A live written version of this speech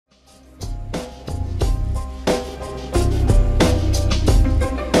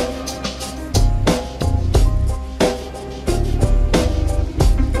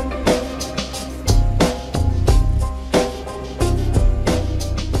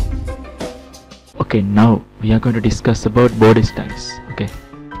Okay, now we are going to discuss about body styles. Okay,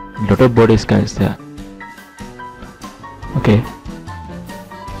 lot of body styles there. Okay,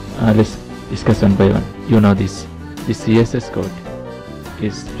 let's discuss one by one. You know this CSS code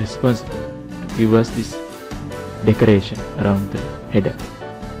is responsible to give us this decoration around the header.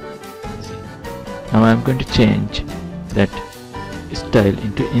 See. Now I am going to change that style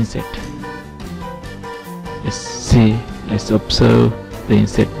into inset. Let's see, let's observe the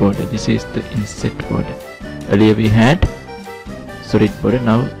inset border. This is the inset border. Earlier we had solid border,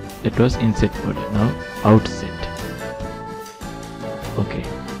 now that was inset border. Now outset. Okay,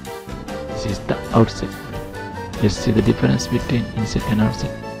 this is the outset border. Let's see the difference between inset and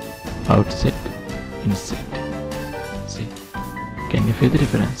outset. Outset, inset. See, can you feel the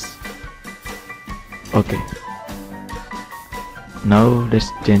difference? Okay, now let's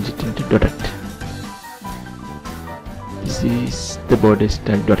change it into dotted. This is the border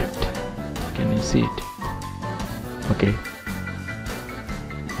style dotted. Can you see it? Okay,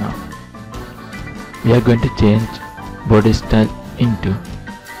 now we are going to change border style into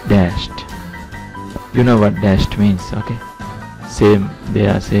dashed. You know what dashed means, okay? Same, they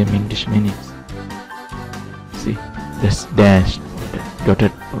are same English meanings. See, this dashed border,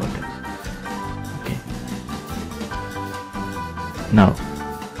 dotted border. Okay. Now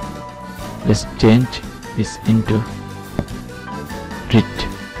let's change this into grid.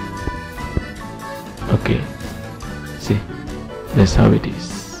 Okay. See, that's how it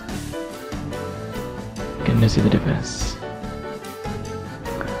is. Can you see the difference?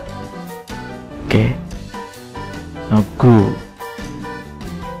 Okay. Now groove.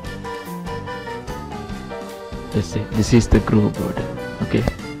 Let's see, this is the groove border. Okay.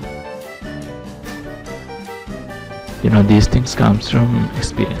 You know, these things comes from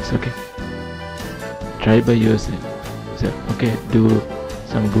experience. Okay. Try by yourself. So, okay, do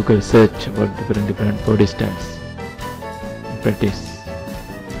some Google search about different body styles. Practice.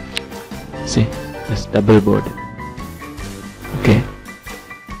 See, this double border. Okay.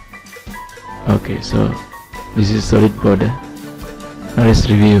 Okay, so this is solid border. Now let's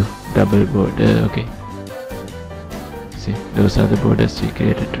review double border. Okay. See, those are the borders we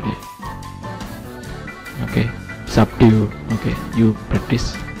created today. Okay, it's up to you. Okay, you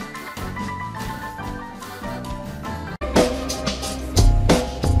practice.